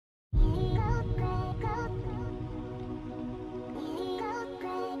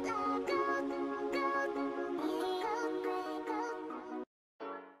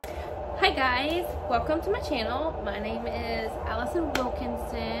Hi guys, welcome to my channel. My name is Allison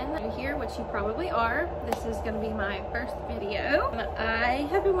Wilkinson. You're here, which you probably are. This is going to be my first video. I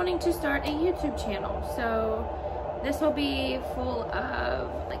have been wanting to start a YouTube channel, so this will be full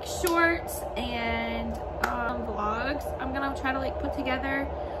of like shorts and vlogs. I'm gonna try to like put together,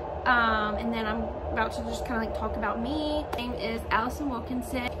 and then I'm about to just kind of like talk about me. My name is Allison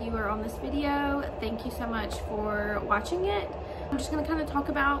Wilkinson. If you are on this video, thank you so much for watching it. I'm just gonna kind of talk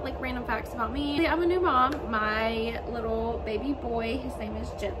about like random facts about me. I'm a new mom. My little baby boy, his name is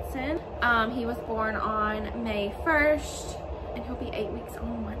Jensen. He was born on May 1st and he'll be 8 weeks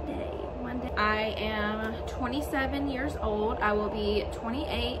on Monday. I am 27 years old. I will be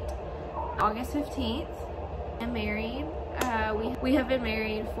 28 August 15th. I'm married. We have been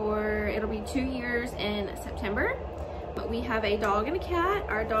married for, it'll be 2 years in September. But we have a dog and a cat.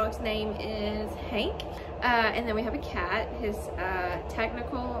 Our dog's name is Hank. And then we have a cat. His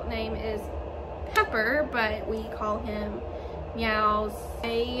technical name is Pepper, but we call him Meows.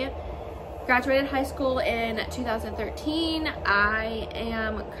 I graduated high school in 2013. I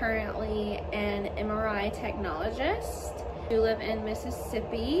am currently an MRI technologist. I do live in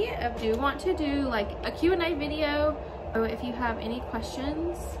Mississippi. I do want to do like a Q&A video. So if you have any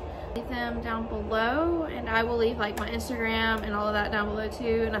questions, leave them down below, and I will leave like my Instagram and all of that down below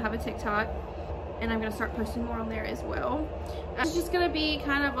too. And I have a TikTok, and I'm gonna start posting more on there as well. It's just gonna be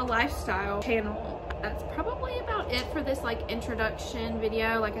kind of a lifestyle channel. That's probably about it for this like introduction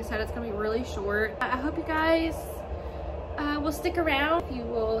video. Like I said, it's gonna be really short. I hope you guys will stick around. You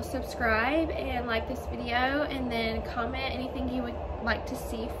will subscribe and like this video, and then comment anything you would like to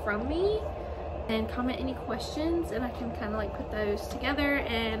see from me, and comment any questions, and I can kind of like put those together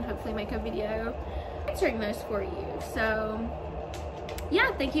and hopefully make a video answering those for you. So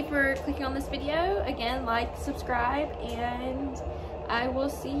yeah, thank you for clicking on this video. Again, like, subscribe, and I will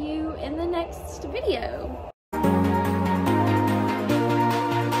see you in the next video.